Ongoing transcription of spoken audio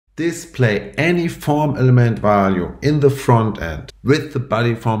display any form element value in the front end with the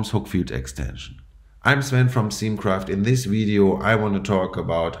BuddyForms Hook Fields Extension. I'm Sven from Themecraft. In this video, I want to talk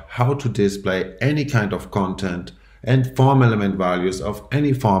about how to display any kind of content and form element values of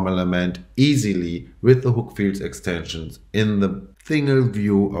any form element easily with the Hook Fields extensions in the single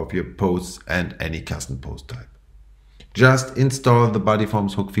view of your posts and any custom post type. Just install the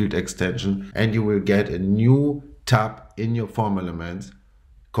BuddyForms Hook Field extension and you will get a new tab in your form elements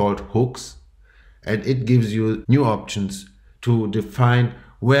called hooks, and it gives you new options to define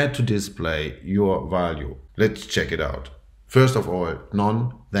where to display your value. Let's check it out. First of all,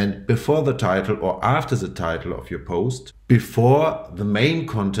 none, then before the title or after the title of your post, before the main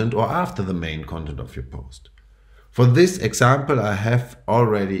content or after the main content of your post. For this example, I have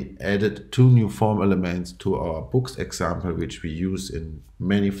already added two new form elements to our books example, which we use in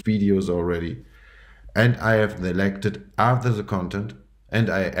many videos already. And I have selected after the content, and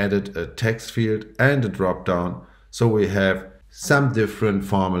I added a text field and a drop down. So we have some different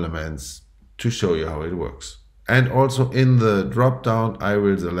form elements to show you how it works. And also in the drop down, I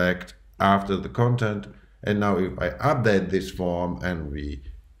will select after the content. And now if I update this form and we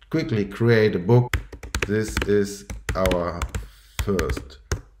quickly create a book, this is our first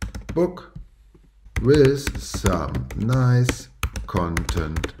book with some nice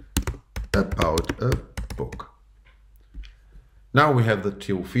content about a book. Now we have the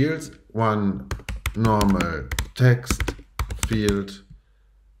two fields, one normal text field,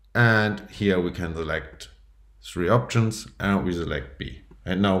 and here we can select three options and we select B.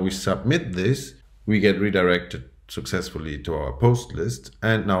 And now we submit this, we get redirected successfully to our post list.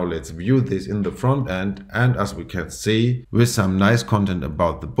 And now let's view this in the front end. And as we can see, with some nice content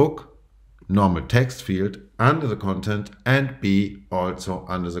about the book, normal text field under the content and B also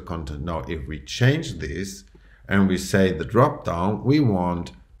under the content. Now, if we change this and we say the drop down, we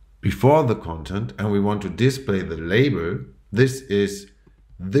want before the content and we want to display the label. This is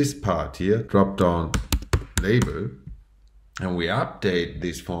this part here, drop down label. And we update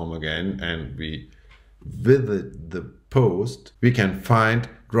this form again and we with the post, we can find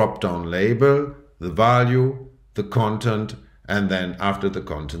drop-down label, the value, the content, and then after the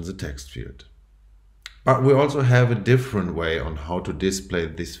content, the text field. But we also have a different way on how to display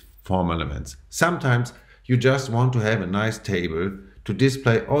these form elements. Sometimes you just want to have a nice table to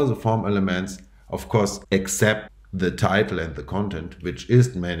display all the form elements, of course, except the title and the content, which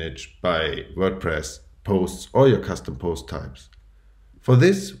is managed by WordPress posts or your custom post types. For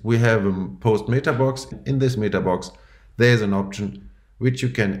this, we have a post meta box. In this meta box, there is an option which you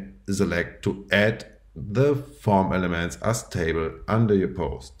can select to add the form elements as table under your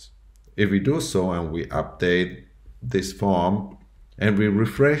posts. If we do so and we update this form and we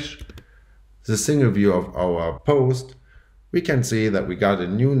refresh the single view of our post, we can see that we got a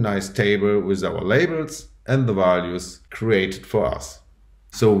new nice table with our labels and the values created for us.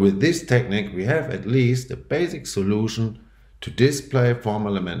 So with this technique, we have at least a basic solution to display form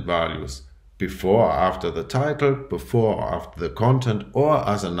element values before or after the title, before or after the content, or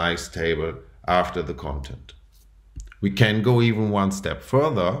as a nice table after the content. We can go even one step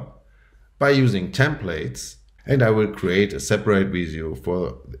further by using templates, and I will create a separate video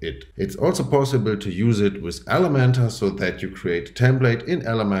for it. It's also possible to use it with Elementor so that you create a template in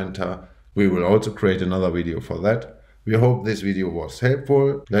Elementor. We will also create another video for that. We hope this video was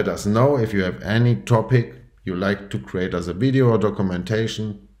helpful. Let us know if you have any topic you like to create as a video or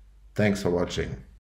documentation. Thanks for watching.